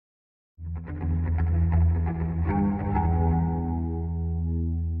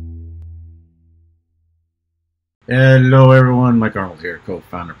Hello everyone, Mike Arnold here,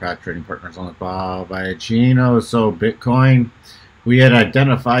 co-founder, Pat Trading Partners on the by Chino. So Bitcoin, we had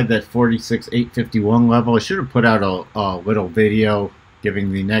identified that 46,851 level. I should have put out a little video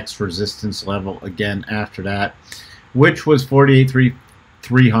giving the next resistance level again after that, which was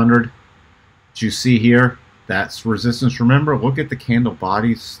 48,300. That you see here, that's resistance. Remember, look at the candle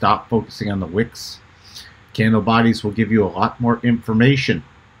bodies. Stop focusing on the wicks. Candle bodies will give you a lot more information.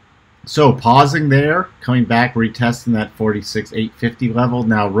 So pausing there, coming back, retesting that 46,850 level,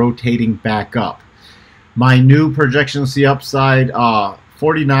 now rotating back up. My new projections, the upside,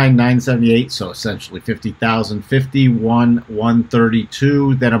 49,978, so essentially 50,000,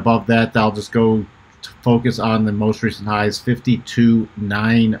 51,132. Then above that, I'll just go to focus on the most recent highs,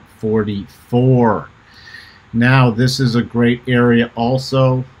 52,944. Now this is a great area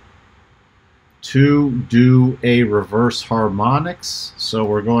also to do a reverse harmonics. So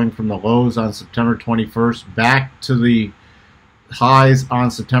we're going from the lows on September 21st back to the highs on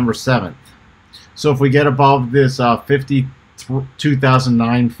September 7th. So if we get above this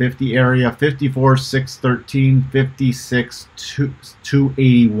 52,950 area, 54,613,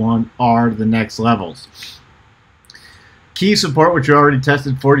 56,281 are the next levels. Key support, which we already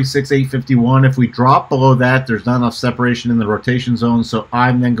tested, 46,851. If we drop below that, there's not enough separation in the rotation zone, so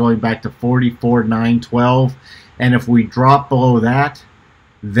I'm then going back to 44,912. And if we drop below that,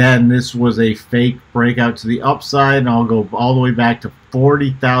 then this was a fake breakout to the upside, and I'll go all the way back to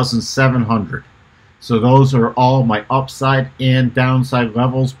 40,700. So those are all my upside and downside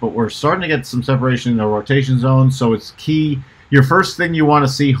levels, but we're starting to get some separation in the rotation zone, so it's key. Your first thing you want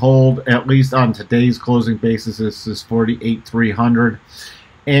to see hold, at least on today's closing basis, is 48,300.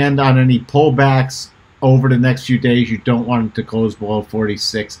 And on any pullbacks over the next few days, you don't want it to close below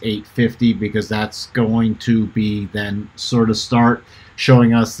 46,850 because that's going to be then sort of start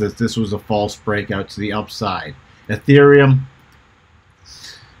showing us that this was a false breakout to the upside. Ethereum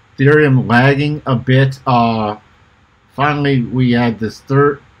lagging a bit. Finally, we had this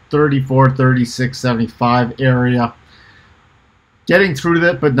 34, 36, 75 area. Getting through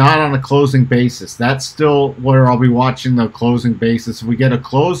that, but not on a closing basis. That's still where I'll be watching the closing basis. If we get a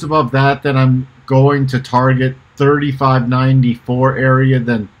close above that, then I'm going to target 3594 area,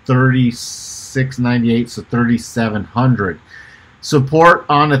 then 3698, so 3700. Support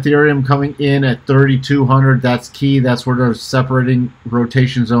on Ethereum coming in at 3200. That's key. That's where the separating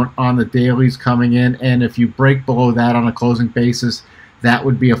rotation zone on the dailies coming in. And if you break below that on a closing basis, that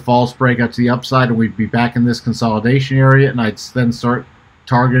would be a false breakout to the upside, and we'd be back in this consolidation area, and I'd then start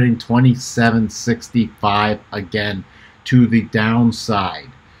targeting 2765 again to the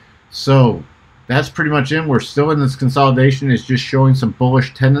downside. So that's pretty much it. We're still in this consolidation. It's just showing some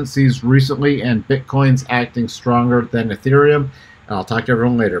bullish tendencies recently, and Bitcoin's acting stronger than Ethereum. And I'll talk to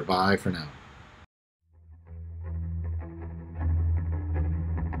everyone later. Bye for now.